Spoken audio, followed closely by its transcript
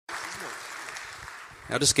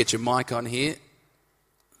Now just get your mic on here.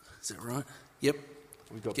 Is that right? Yep.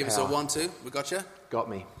 We've got Give power. us a 1, 2. We got you? Got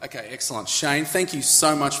me. Okay, excellent. Shane, thank you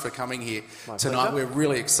so much for coming here My tonight. pleasure. We're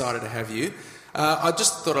really excited to have you. I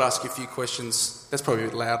just thought I'd ask you a few questions. That's probably a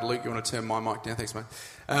bit loud. Luke, you want to turn my mic down? Thanks, mate.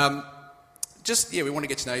 We want to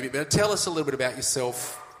get to know you a bit better. Tell us a little bit about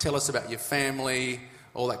yourself. Tell us about your family,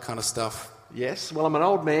 all that kind of stuff. Yes, well, I'm an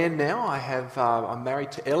old man now. I'm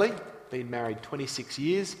married to Ellie, been married 26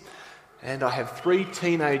 years, and I have 3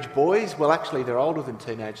 teenage boys. Well, actually, they're older than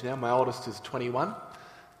teenage now. My oldest is 21,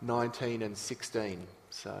 19 and 16.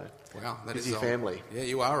 So, Wow, that busy is old. family. Yeah,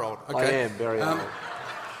 you are old. Okay. I am very old.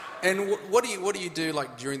 And what do you do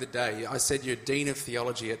like during the day? I said you're Dean of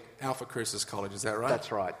Theology at Alpha Crucis College, is that right?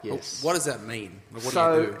 That's right, yes. What does that mean? What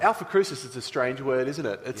So, do you do? Alpha Crucis is a strange word, isn't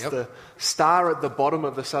it? It's Yep. the star at the bottom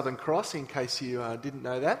of the Southern Cross, in case you didn't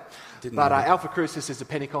know that. Didn't know that. Alpha Crucis is a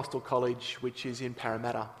Pentecostal college which is in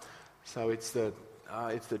Parramatta. So it's the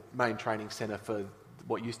main training centre for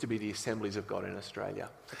what used to be the Assemblies of God in Australia.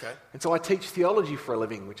 Okay. And so I teach theology for a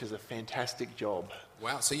living, which is a fantastic job.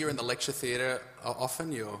 Wow, so you're in the lecture theatre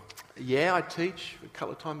often? You're Yeah, I teach a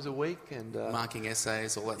couple of times a week. And marking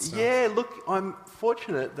essays, all that stuff? yeah, look, I'm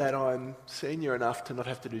fortunate that I'm senior enough to not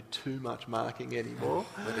have to do too much marking anymore.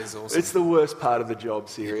 That is awesome. It's the worst part of the job,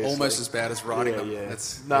 seriously. Almost as bad as writing them. Yeah.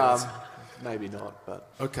 That's- Maybe not, but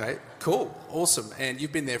Okay, cool, awesome. And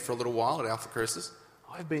you've been there for a little while at Alpha Crucis?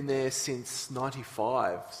 I've been there since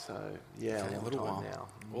 '95, so yeah, Okay, a a little time while. now.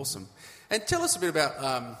 Awesome. And tell us a bit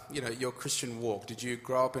about your Christian walk. Did you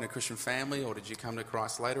grow up in a Christian family, or did you come to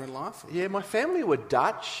Christ later in life? Yeah, my family were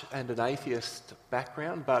Dutch and an atheist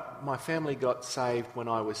background, but my family got saved when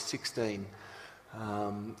I was 16.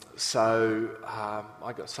 I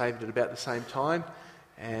got saved at about the same time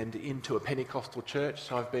and into a Pentecostal church,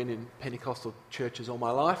 so I've been in Pentecostal churches all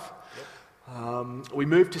my life. We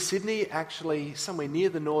moved to Sydney, actually somewhere near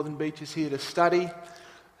the Northern Beaches here to study,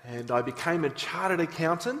 and I became a chartered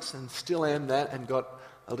accountant and still am that, and got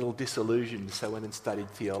a little disillusioned, so went and studied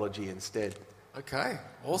theology instead. Okay,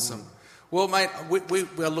 awesome. Well, mate,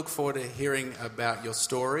 we'll look forward to hearing about your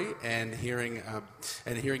story and hearing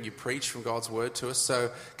you preach from God's word to us.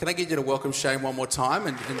 So can I get you to welcome Shane one more time?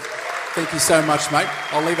 And thank you so much, mate.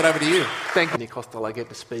 I'll leave it over to you. Thank you, Pentecostal. I get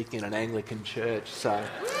to speak in an Anglican church, so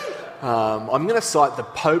I'm going to cite the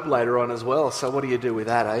Pope later on as well, so what do you do with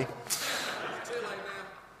that, eh?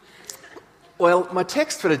 Well, my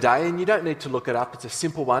text for today, and you don't need to look it up, it's a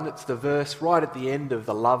simple one. It's the verse right at the end of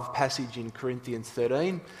the love passage in Corinthians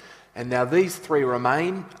 13. And now these 3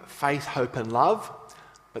 remain, faith, hope and love,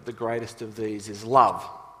 but the greatest of these is love.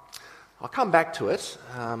 I'll come back to it,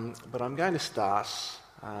 but I'm going to start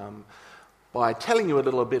by telling you a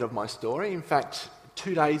little bit of my story. In fact,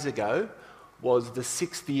 2 days ago was the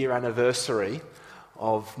 6th year anniversary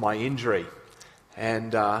of my injury.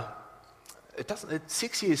 And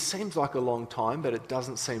 6 years seems like a long time, but it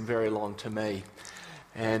doesn't seem very long to me.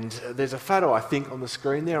 And there's a photo, I think, on the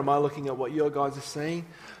screen there. Am I looking at what you guys are seeing?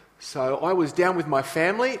 So I was down with my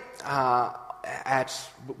family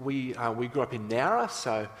we grew up in Nowra,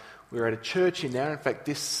 so we were at a church in Nowra. In fact,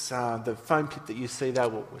 the foam pit that you see there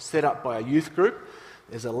was set up by a youth group.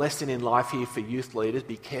 There's a lesson in life here for youth leaders.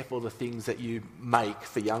 Be careful of the things that you make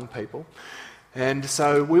for young people. And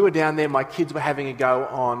so we were down there. My kids were having a go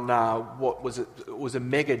on it was a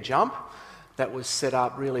mega jump that was set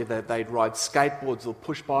up, really, that they'd ride skateboards or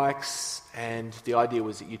push bikes, and the idea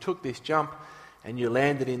was that you took this jump and you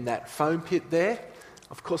landed in that foam pit there.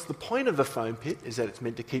 Of course, the point of the foam pit is that it's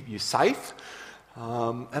meant to keep you safe.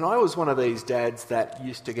 And I was one of these dads that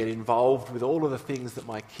used to get involved with all of the things that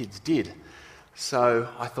my kids did. So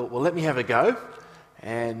I thought, well, let me have a go.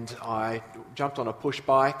 And I jumped on a push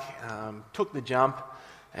bike, took the jump,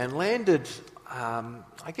 and landed,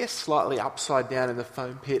 I guess, slightly upside down in the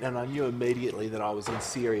foam pit, and I knew immediately that I was in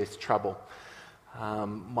serious trouble.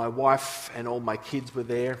 My wife and all my kids were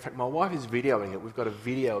there. In fact, my wife is videoing it. We've got a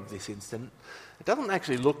video of this incident. It doesn't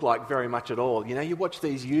actually look like very much at all. You know, you watch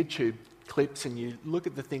these YouTube clips and you look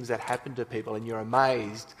at the things that happen to people and you're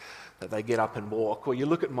amazed that they get up and walk. Or you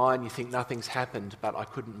look at mine and you think nothing's happened, but I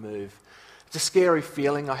couldn't move. It's a scary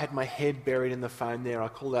feeling. I had my head buried in the foam there. I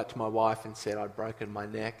called out to my wife and said I'd broken my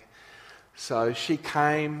neck. So she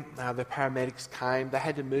came, the paramedics came. They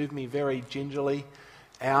had to move me very gingerly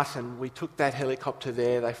out, and we took that helicopter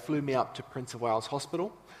there. They flew me up to Prince of Wales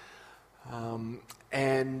Hospital,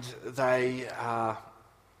 and they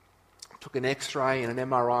took an X-ray and an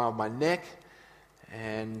MRI of my neck,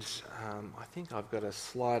 and I think I've got a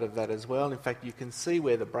slide of that as well. In fact, you can see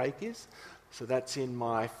where the break is. So that's in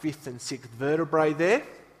my 5th and 6th vertebrae there.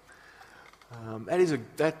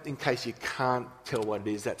 That, in case you can't tell what it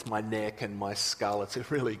is, that's my neck and my skull. It's a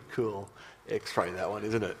really cool X-ray, that one,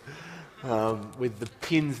 isn't it? With the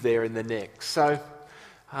pins there in the neck. So,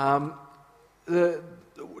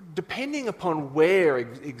 depending upon where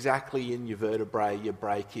exactly in your vertebrae your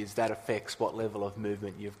break is, that affects what level of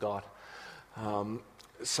movement you've got.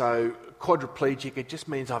 So quadriplegic, it just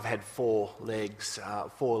means I've had 4 legs,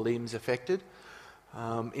 4 limbs affected.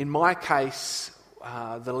 In my case,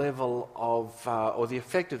 the level of, or the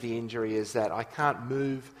effect of the injury is that I can't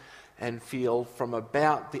move and feel from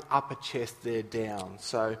about the upper chest there down.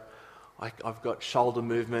 So I've got shoulder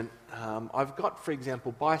movement. I've got, for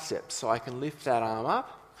example, biceps, so I can lift that arm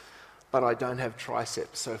up, but I don't have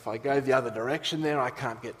triceps. So if I go the other direction there, I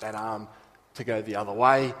can't get that arm to go the other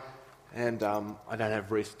way, and I don't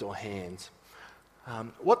have wrist or hands.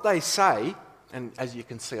 What they say, and as you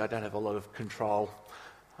can see, I don't have a lot of control.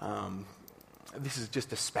 This is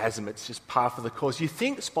just a spasm, it's just par for the course. You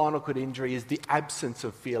think spinal cord injury is the absence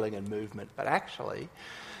of feeling and movement, but actually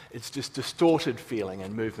it's just distorted feeling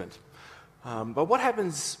and movement. But what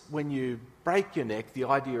happens when you break your neck, the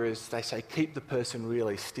idea is, they say, keep the person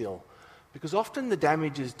really still. Because often the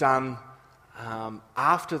damage is done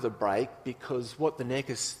after the break, because what the neck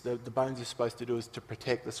is, the bones are supposed to do is to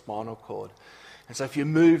protect the spinal cord. And so if you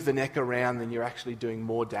move the neck around, then you're actually doing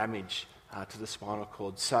more damage to the spinal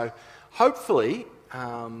cord. So hopefully,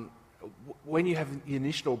 when you have the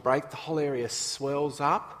initial break, the whole area swells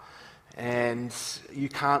up and you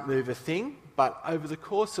can't move a thing. But over the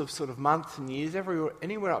course of sort of months and years,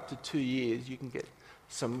 anywhere up to 2 years, you can get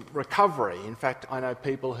some recovery. In fact, I know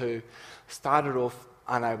people who started off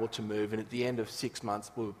unable to move, and at the end of 6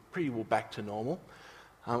 months were pretty well back to normal.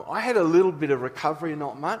 I had a little bit of recovery,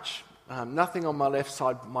 not much. Nothing on my left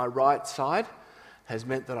side, but my right side has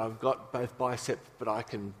meant that I've got both biceps, but I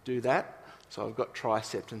can do that. So I've got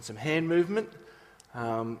triceps and some hand movement.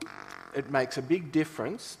 It makes a big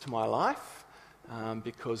difference to my life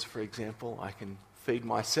because, for example, I can feed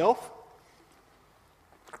myself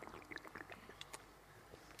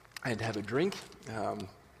and have a drink.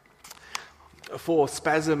 For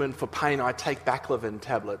spasm and for pain, I take Baclofen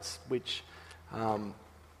tablets, which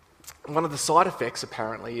one of the side effects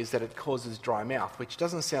apparently is that it causes dry mouth, which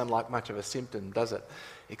doesn't sound like much of a symptom, does it?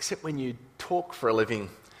 Except when you talk for a living,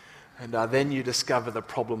 and then you discover the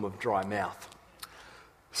problem of dry mouth.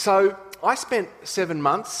 So I spent 7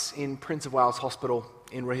 months in Prince of Wales Hospital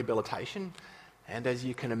in rehabilitation, and as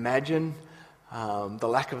you can imagine, the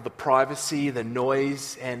lack of the privacy, the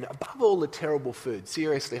noise, and above all, the terrible food.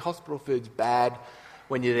 Seriously, hospital food's bad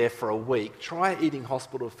when you're there for a week. Try eating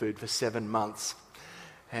hospital food for 7 months.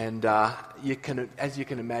 And as you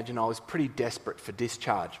can imagine, I was pretty desperate for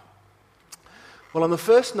discharge. Well, on the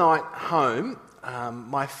first night home,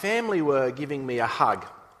 my family were giving me a hug.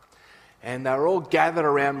 And they were all gathered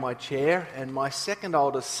around my chair, and my second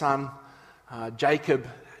oldest son, Jacob,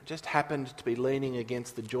 just happened to be leaning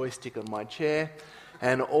against the joystick on my chair,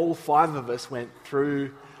 and all 5 of us went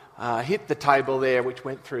through, hit the table there, which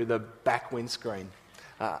went through the back windscreen,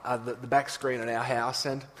 the back screen in our house,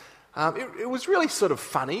 and it was really sort of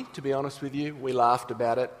funny, to be honest with you. We laughed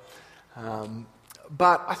about it,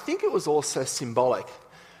 but I think it was also symbolic,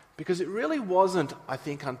 because it really wasn't, I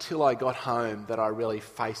think, until I got home that I really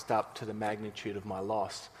faced up to the magnitude of my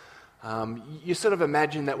loss. You sort of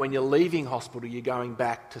imagine that when you're leaving hospital, you're going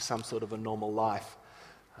back to some sort of a normal life.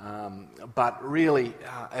 But really,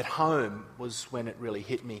 at home was when it really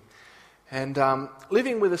hit me. And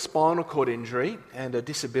living with a spinal cord injury and a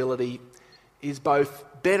disability is both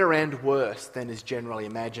better and worse than is generally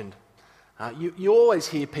imagined. You always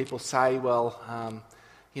hear people say, well,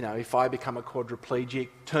 if I become a quadriplegic,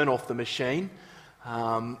 turn off the machine.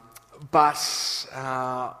 But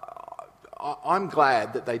I'm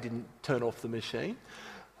glad that they didn't turn off the machine.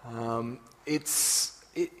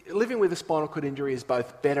 Living with a spinal cord injury is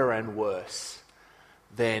both better and worse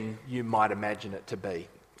than you might imagine it to be.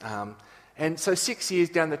 And so 6 years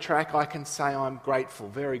down the track, I can say I'm grateful,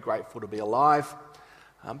 very grateful to be alive.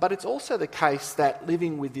 But it's also the case that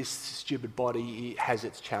living with this stupid body has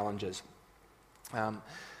its challenges. An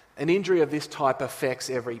injury of this type affects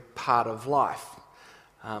every part of life.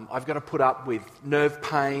 I've got to put up with nerve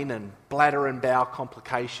pain and bladder and bowel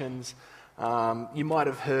complications. You might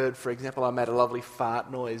have heard, for example, I made a lovely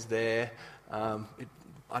fart noise there.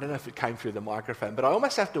 I don't know if it came through the microphone, but I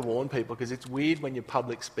almost have to warn people because it's weird when you're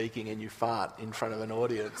public speaking and you fart in front of an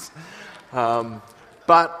audience.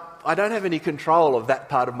 But I don't have any control of that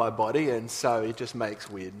part of my body, and so it just makes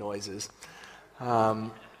weird noises.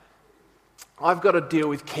 I've got to deal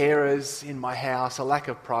with carers in my house, a lack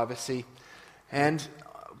of privacy, and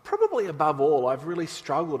probably above all, I've really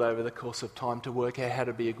struggled over the course of time to work out how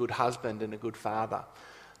to be a good husband and a good father.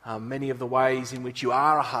 Many of the ways in which you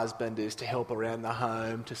are a husband is to help around the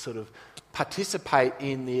home, to sort of participate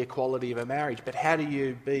in the equality of a marriage. But how do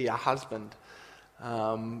you be a husband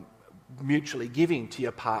mutually giving to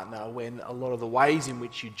your partner when a lot of the ways in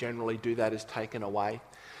which you generally do that is taken away?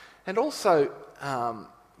 And also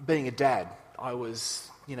being a dad. I was,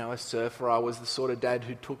 a surfer. I was the sort of dad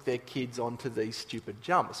who took their kids onto these stupid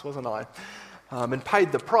jumps, wasn't I? And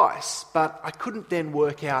paid the price. But I couldn't then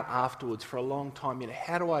work out afterwards for a long time,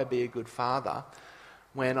 how do I be a good father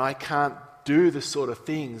when I can't do the sort of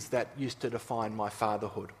things that used to define my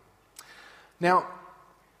fatherhood? Now,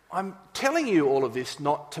 I'm telling you all of this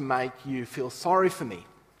not to make you feel sorry for me.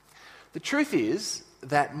 The truth is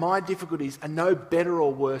that my difficulties are no better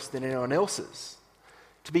or worse than anyone else's.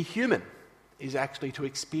 To be human is actually to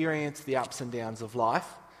experience the ups and downs of life.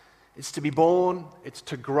 It's to be born, it's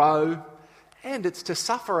to grow, and it's to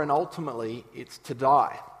suffer, and ultimately it's to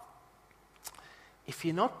die. If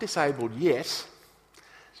you're not disabled yet,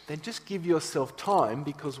 then just give yourself time,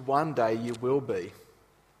 because one day you will be.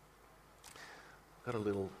 I've got a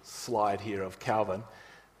little slide here of Calvin.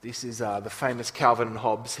 This is the famous Calvin and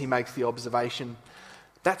Hobbes. He makes the observation,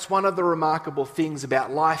 that's one of the remarkable things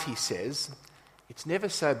about life, he says. It's never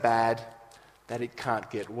so bad that it can't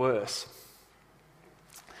get worse.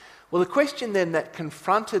 Well, the question then that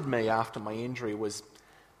confronted me after my injury was,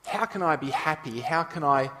 how can I be happy? How can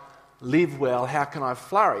I live well? How can I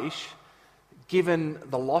flourish, given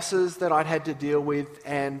the losses that I'd had to deal with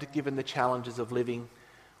and given the challenges of living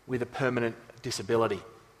with a permanent disability?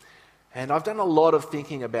 And I've done a lot of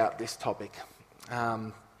thinking about this topic.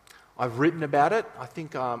 I've written about it. I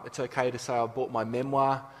think it's okay to say I've bought my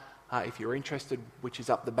memoir, if you're interested, which is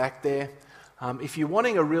up the back there. If you're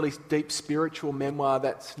wanting a really deep spiritual memoir,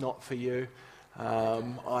 that's not for you.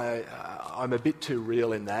 I'm a bit too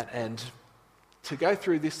real in that, and to go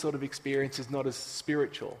through this sort of experience is not as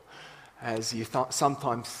spiritual as you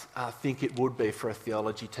sometimes think it would be for a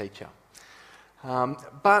theology teacher.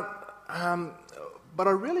 But I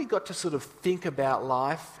really got to sort of think about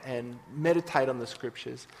life and meditate on the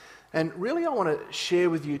scriptures. And really I want to share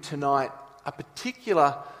with you tonight a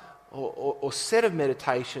particular or set of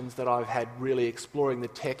meditations that I've had really exploring the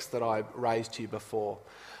text that I raised to you before.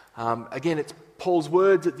 Again, it's Paul's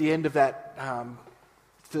words at the end of that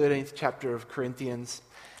 13th chapter of Corinthians.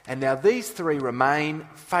 And now these three remain,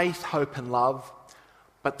 faith, hope and love,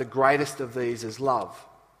 but the greatest of these is love.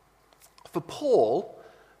 For Paul,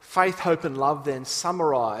 faith, hope and love then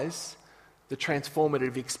summarise the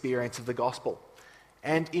transformative experience of the gospel.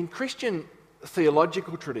 And in Christian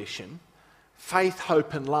theological tradition, faith,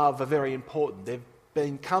 hope and love are very important.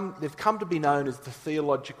 They've come to be known as the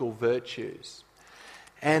theological virtues.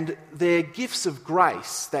 And they're gifts of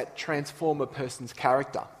grace that transform a person's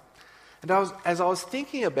character. And as I was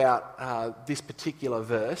thinking about this particular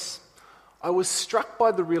verse, I was struck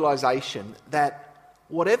by the realisation that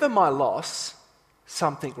whatever my loss,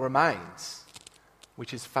 something remains,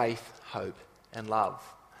 which is faith, hope and love.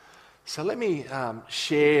 So let me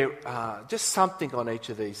share just something on each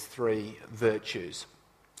of these three virtues.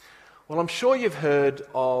 Well, I'm sure you've heard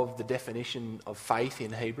of the definition of faith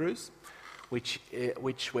in Hebrews, which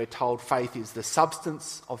we're told faith is the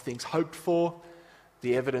substance of things hoped for,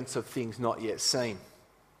 the evidence of things not yet seen.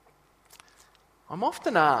 I'm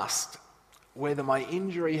often asked whether my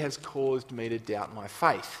injury has caused me to doubt my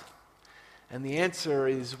faith. And the answer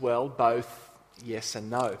is, well, both yes and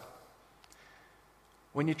no.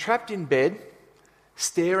 When you're trapped in bed,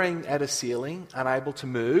 staring at a ceiling, unable to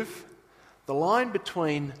move, the line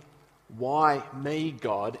between why me,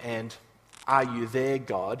 God, and are you there,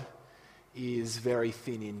 God, is very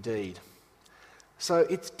thin indeed. So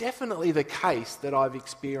it's definitely the case that I've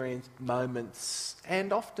experienced moments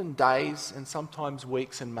and often days and sometimes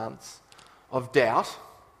weeks and months of doubt,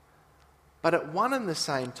 but at one and the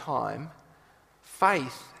same time,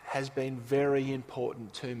 faith has been very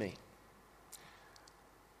important to me.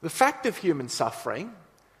 The fact of human suffering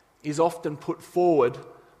is often put forward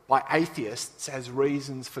by atheists as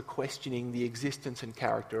reasons for questioning the existence and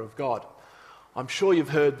character of God. I'm sure you've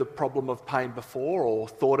heard the problem of pain before or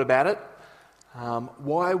thought about it.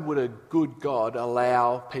 Why would a good God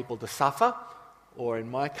allow people to suffer? Or in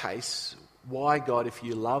my case, why, God, if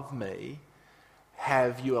you love me,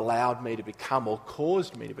 have you allowed me to become or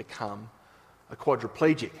caused me to become a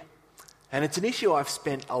quadriplegic? And it's an issue I've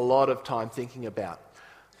spent a lot of time thinking about.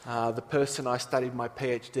 The person I studied my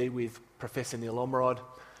PhD with, Professor Neil Ormerod,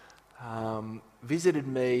 visited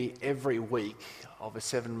me every week of a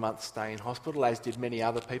 7-month stay in hospital, as did many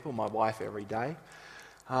other people, my wife every day.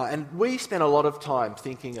 And we spend a lot of time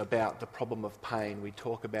thinking about the problem of pain. We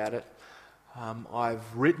talk about it.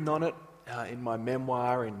 I've written on it in my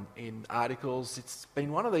memoir, in articles. It's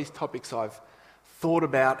been one of these topics I've thought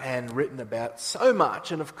about and written about so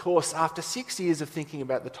much. And of course, after 6 years of thinking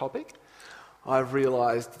about the topic, I've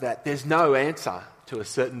realised that there's no answer to a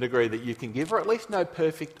certain degree that you can give, or at least no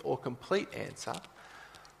perfect or complete answer.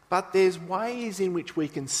 But there's ways in which we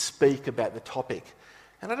can speak about the topic.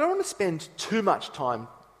 And I don't want to spend too much time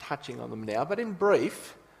touching on them now, but in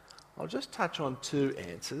brief, I'll just touch on two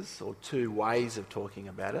answers or two ways of talking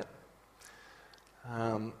about it.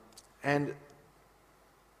 And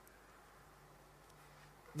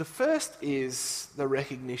the first is the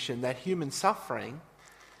recognition that human suffering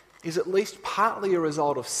is at least partly a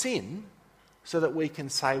result of sin, so that we can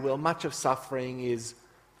say, well, much of suffering is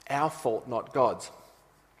our fault, not God's.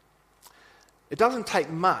 It doesn't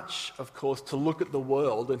take much, of course, to look at the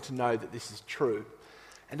world and to know that this is true.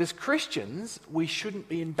 And as Christians, we shouldn't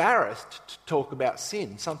be embarrassed to talk about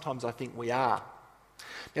sin. Sometimes I think we are.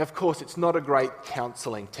 Now, of course, it's not a great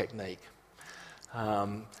counselling technique.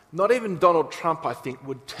 Not even Donald Trump, I think,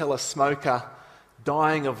 would tell a smoker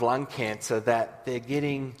dying of lung cancer that they're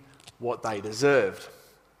getting what they deserved.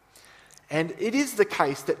 And it is the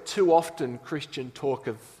case that too often Christian talk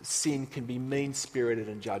of sin can be mean-spirited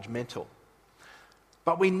and judgmental.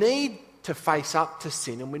 But we need to face up to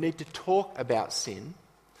sin, and we need to talk about sin,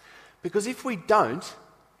 because if we don't,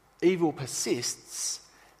 evil persists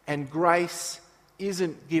and grace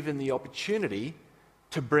isn't given the opportunity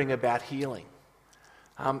to bring about healing.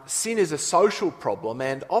 Sin is a social problem,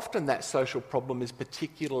 and often that social problem is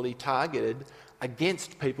particularly targeted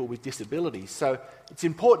against people with disabilities. So it's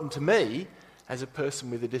important to me, as a person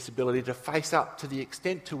with a disability, to face up to the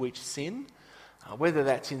extent to which sin, whether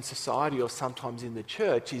that's in society or sometimes in the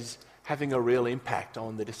church, is having a real impact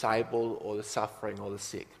on the disabled or the suffering or the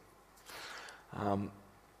sick.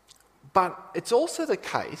 But it's also the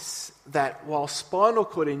case that while spinal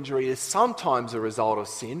cord injury is sometimes a result of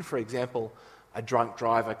sin, for example, a drunk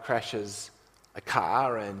driver crashes a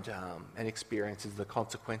car and experiences the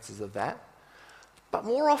consequences of that, but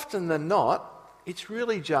more often than not, it's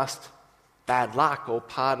really just bad luck or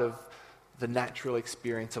part of the natural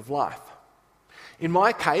experience of life. In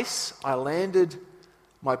my case, I landed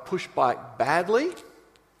my push bike badly,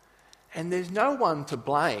 and there's no one to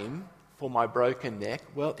blame for my broken neck,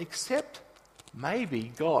 well, except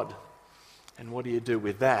maybe God. And what do you do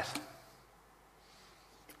with that?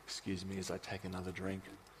 Excuse me as I take another drink.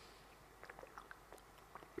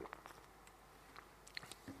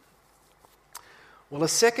 Well, a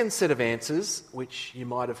second set of answers, which you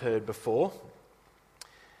might have heard before,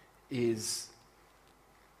 is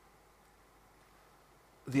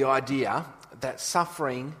the idea that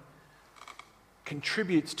suffering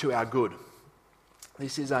contributes to our good.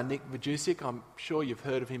 This is Nick Vujicic. I'm sure you've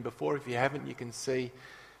heard of him before. If you haven't, you can see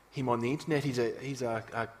him on the internet. He's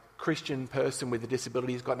a Christian person with a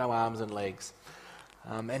disability. He's got no arms and legs.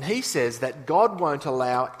 And he says that God won't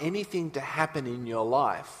allow anything to happen in your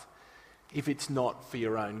life if it's not for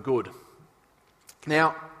your own good.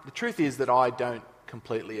 Now, the truth is that I don't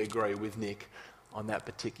completely agree with Nick on that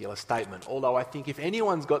particular statement, although I think if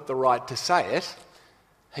anyone's got the right to say it,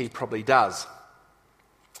 he probably does.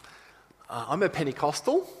 I'm a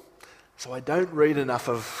Pentecostal, so I don't read enough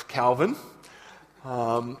of Calvin,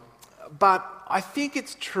 but I think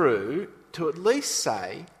it's true to at least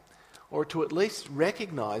say, or to at least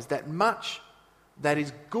recognise, that much that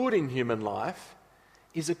is good in human life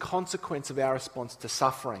is a consequence of our response to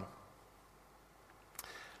suffering.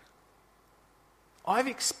 I've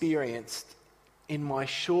experienced, in my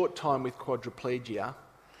short time with quadriplegia,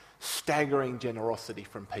 staggering generosity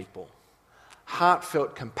from people.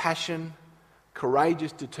 Heartfelt compassion,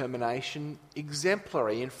 courageous determination,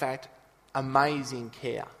 exemplary, in fact, amazing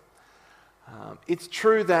care. It's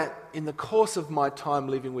true that in the course of my time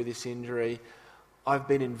living with this injury, I've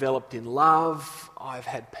been enveloped in love. I've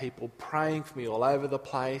had people praying for me all over the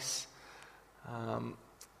place.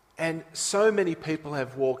 And so many people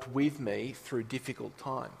have walked with me through difficult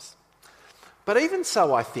times. But even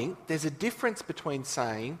so, I think there's a difference between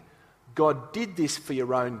saying, God did this for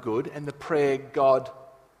your own good, and the prayer, God,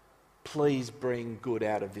 please bring good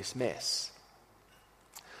out of this mess.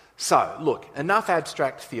 So, look, enough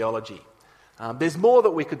abstract theology. There's more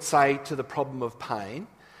that we could say to the problem of pain,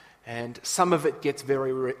 and some of it gets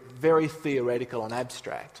very, very theoretical and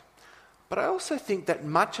abstract. But I also think that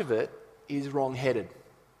much of it is wrong-headed.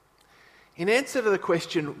 In answer to the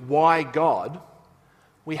question, why God,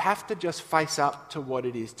 we have to just face up to what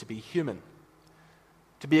it is to be human,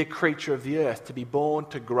 to be a creature of the earth, to be born,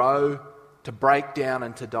 to grow, to break down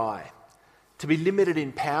and to die, to be limited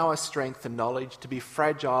in power, strength and knowledge, to be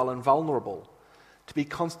fragile and vulnerable, to be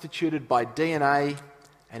constituted by DNA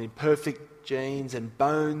and imperfect genes and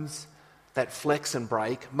bones that flex and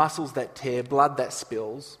break, muscles that tear, blood that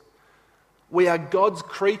spills. We are God's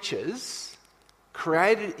creatures,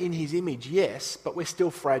 created in his image, yes, but we're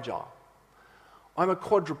still fragile. I'm a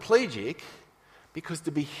quadriplegic because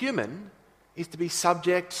to be human is to be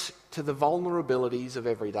subject to the vulnerabilities of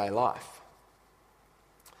everyday life.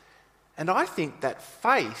 And I think that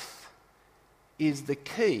faith is the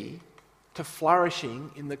key to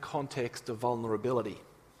flourishing in the context of vulnerability.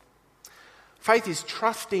 Faith is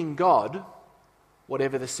trusting God,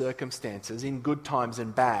 whatever the circumstances, in good times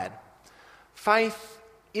and bad. Faith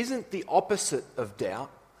isn't the opposite of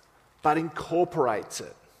doubt, but incorporates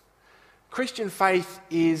it. Christian faith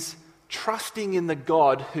is trusting in the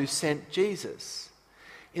God who sent Jesus,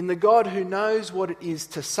 in the God who knows what it is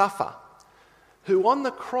to suffer, who on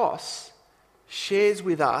the cross shares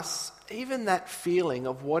with us even that feeling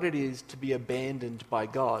of what it is to be abandoned by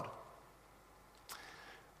God.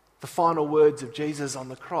 The final words of Jesus on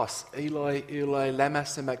the cross, Eloi, Eloi, lama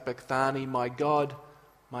sabachthani, my God,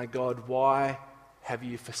 why have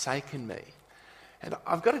you forsaken me? And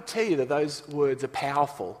I've got to tell you that those words are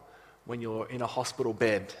powerful when you're in a hospital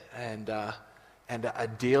bed and are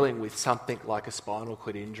dealing with something like a spinal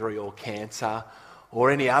cord injury or cancer or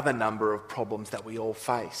any other number of problems that we all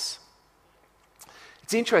face.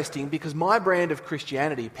 It's interesting because my brand of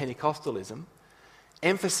Christianity, Pentecostalism,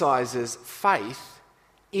 emphasises faith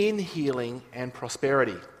in healing and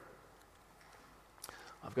prosperity.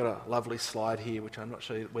 I've got a lovely slide here, which I'm not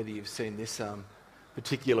sure whether you've seen this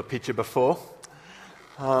particular picture before.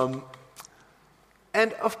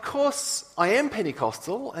 And of course, I am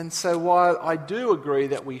Pentecostal, and so while I do agree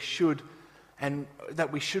that we should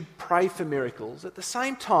pray for miracles, at the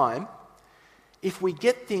same time, if we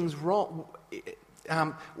get things wrong,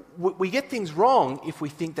 we get things wrong if we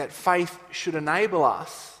think that faith should enable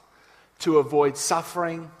us to avoid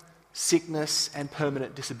suffering, sickness, and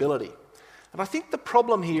permanent disability. And I think the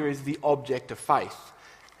problem here is the object of faith.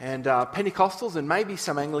 And Pentecostals, and maybe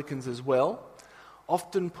some Anglicans as well,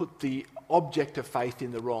 often put the object of faith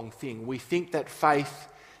in the wrong thing. We think that faith,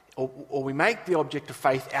 or we make the object of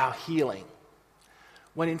faith our healing,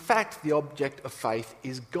 when in fact the object of faith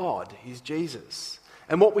is God, is Jesus.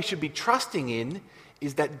 And what we should be trusting in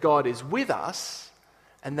is that God is with us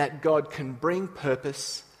and that God can bring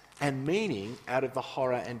purpose and meaning out of the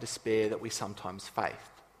horror and despair that we sometimes face.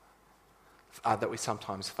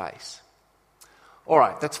 All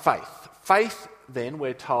right, that's faith. Faith, then,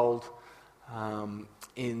 we're told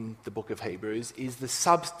in the book of Hebrews, is the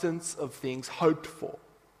substance of things hoped for.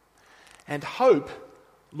 And hope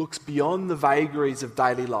looks beyond the vagaries of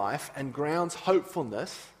daily life and grounds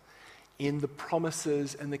hopefulness in the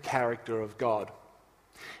promises and the character of God.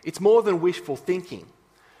 It's more than wishful thinking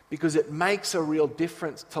because it makes a real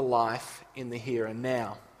difference to life in the here and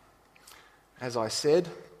now. As I said,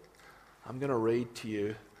 I'm going to read to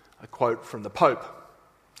you a quote from the Pope.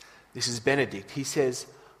 This is Benedict. He says,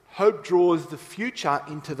 "Hope draws the future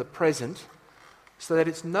into the present so that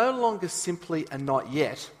it's no longer simply a not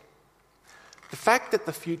yet. The fact that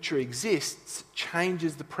the future exists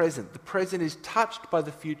changes the present. The present is touched by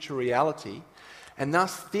the future reality, and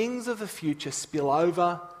thus things of the future spill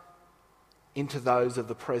over into those of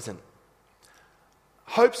the present."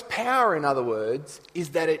 Hope's power, in other words,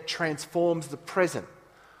 is that it transforms the present.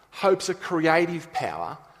 Hope's a creative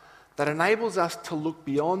power that enables us to look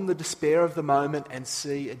beyond the despair of the moment and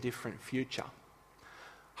see a different future.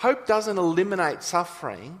 Hope doesn't eliminate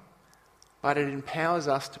suffering, but it empowers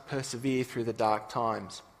us to persevere through the dark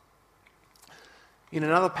times. In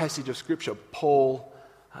another passage of Scripture, Paul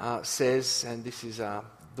says, and this is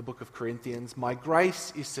the book of Corinthians, "My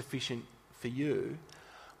grace is sufficient for you.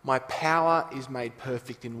 My power is made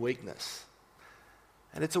perfect in weakness."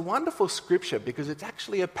 And it's a wonderful scripture because it's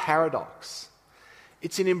actually a paradox.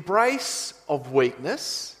 It's an embrace of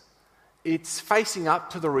weakness. It's facing up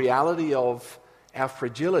to the reality of our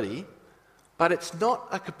fragility, but it's not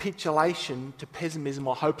a capitulation to pessimism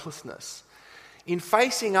or hopelessness. In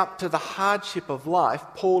facing up to the hardship of life,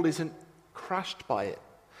 Paul isn't crushed by it.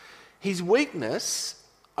 His weakness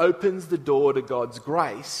opens the door to God's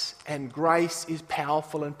grace, and grace is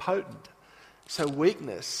powerful and potent. So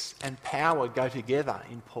weakness and power go together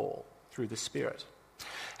in Paul through the Spirit.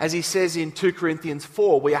 As he says in 2 Corinthians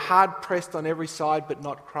 4, "We are hard pressed on every side but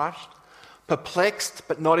not crushed, perplexed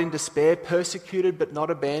but not in despair, persecuted but not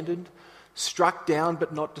abandoned, struck down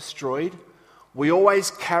but not destroyed. We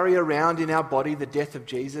always carry around in our body the death of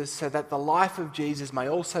Jesus, so that the life of Jesus may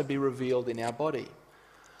also be revealed in our body.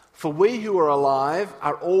 For we who are alive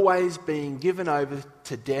are always being given over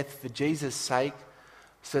to death for Jesus' sake,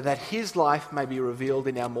 so that his life may be revealed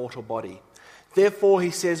in our mortal body. Therefore,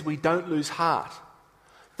 he says, we don't lose heart.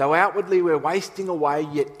 Though outwardly we're wasting away,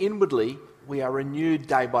 yet inwardly we are renewed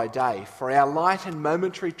day by day. For our light and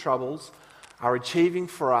momentary troubles are achieving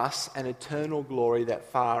for us an eternal glory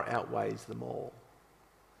that far outweighs them all.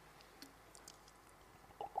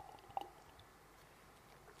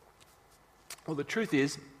 Well, the truth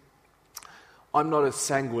is, I'm not as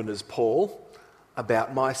sanguine as Paul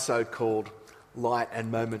about my so-called light and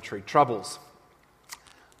momentary troubles.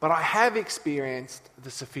 But I have experienced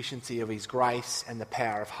the sufficiency of his grace and the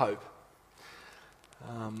power of hope.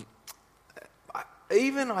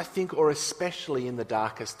 Even, I think, or especially in the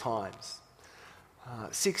darkest times.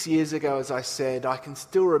 6 years ago, as I said, I can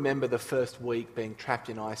still remember the first week being trapped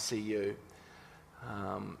in ICU.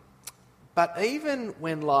 But even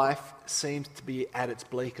when life seems to be at its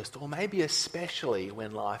bleakest, or maybe especially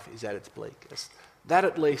when life is at its bleakest, that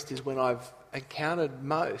at least is when I've encountered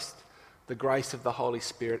most the grace of the Holy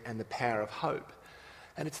Spirit and the power of hope.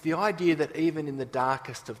 And it's the idea that even in the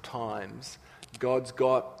darkest of times, God's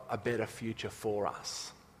got a better future for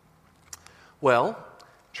us. Well,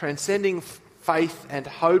 transcending faith and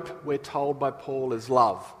hope, we're told by Paul, is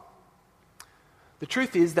love. The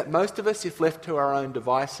truth is that most of us, if left to our own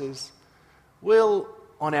devices, will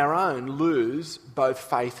on our own lose both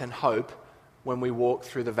faith and hope when we walk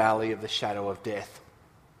through the valley of the shadow of death.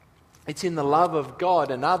 It's in the love of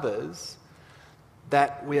God and others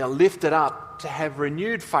that we are lifted up to have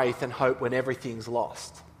renewed faith and hope when everything's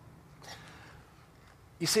lost.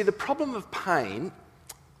 You see, the problem of pain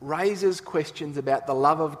raises questions about the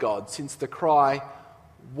love of God, since the cry,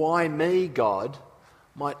 "Why me, God?"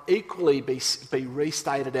 might equally be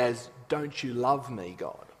restated as, "Don't you love me,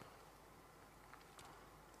 God?"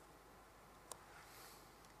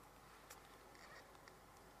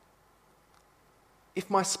 If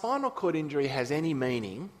my spinal cord injury has any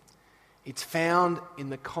meaning, it's found in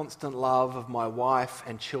the constant love of my wife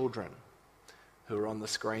and children, who are on the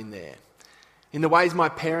screen there. In the ways my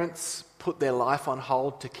parents put their life on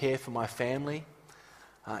hold to care for my family,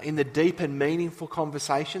 in the deep and meaningful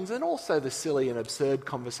conversations, and also the silly and absurd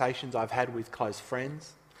conversations I've had with close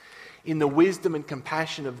friends, in the wisdom and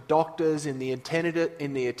compassion of doctors, in the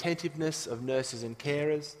attentiveness of nurses and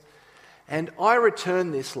carers. And I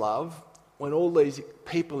return this love when all these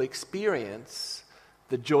people experience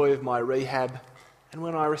the joy of my rehab, and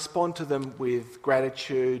when I respond to them with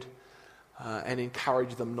gratitude and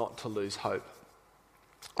encourage them not to lose hope.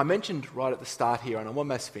 I mentioned right at the start here, and I'm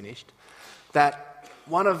almost finished, that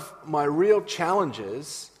one of my real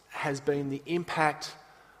challenges has been the impact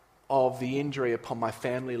of the injury upon my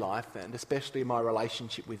family life, and especially my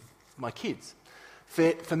relationship with my kids.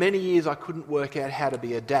 For many years I couldn't work out how to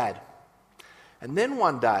be a dad. And then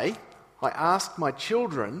one day I asked my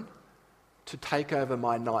children to take over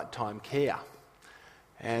my nighttime care.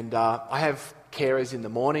 And I have carers in the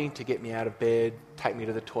morning to get me out of bed, take me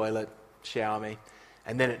to the toilet, shower me,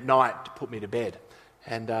 and then at night to put me to bed.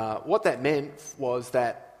 And what that meant was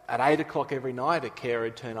that at 8 o'clock every night, a carer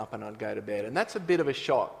would turn up and I'd go to bed. And that's a bit of a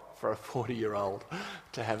shock for a 40-year-old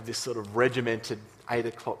to have this sort of regimented 8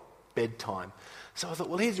 o'clock bedtime. So I thought,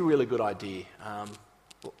 well, here's a really good idea.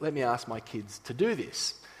 Let me ask my kids to do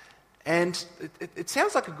this. And it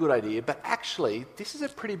sounds like a good idea, but actually this is a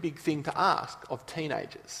pretty big thing to ask of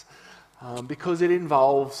teenagers because it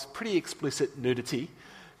involves pretty explicit nudity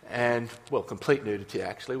and, well, complete nudity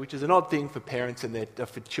actually, which is an odd thing for parents and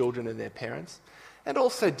for children and their parents, and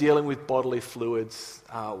also dealing with bodily fluids,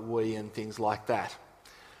 wee and things like that.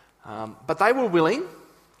 But they were willing,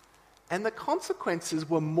 and the consequences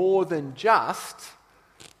were more than just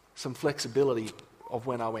some flexibility of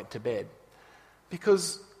when I went to bed,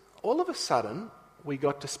 because all of a sudden, we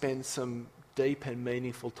got to spend some deep and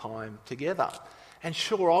meaningful time together. And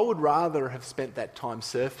sure, I would rather have spent that time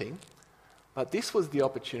surfing, but this was the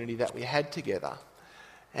opportunity that we had together.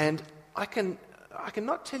 And I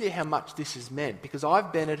cannot tell you how much this has meant, because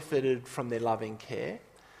I've benefited from their loving care,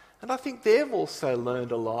 and I think they've also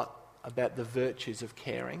learned a lot about the virtues of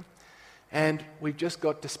caring. And we've just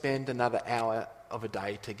got to spend another hour of a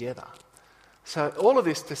day together. So all of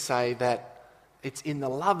this to say that it's in the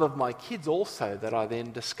love of my kids also that I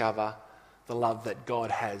then discover the love that God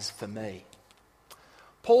has for me.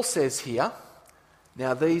 Paul says here,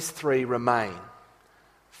 now these three remain,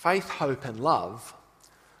 faith, hope and love,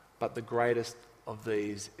 but the greatest of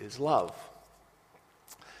these is love.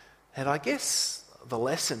 And I guess the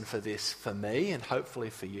lesson for this, for me and hopefully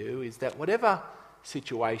for you, is that whatever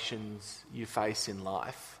situations you face in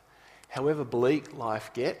life, however bleak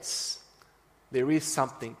life gets, there is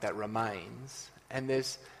something that remains, and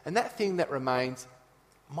that thing that remains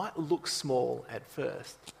might look small at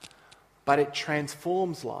first, but it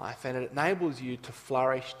transforms life and it enables you to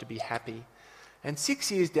flourish, to be happy. And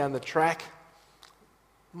 6 years down the track,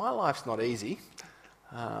 my life's not easy,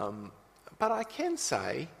 but I can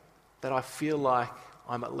say that I feel like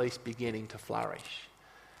I'm at least beginning to flourish.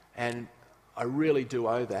 And I really do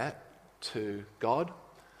owe that to God,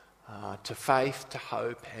 to faith, to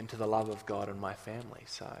hope, and to the love of God and my family.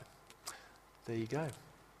 So there you go.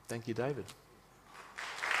 Thank you, David.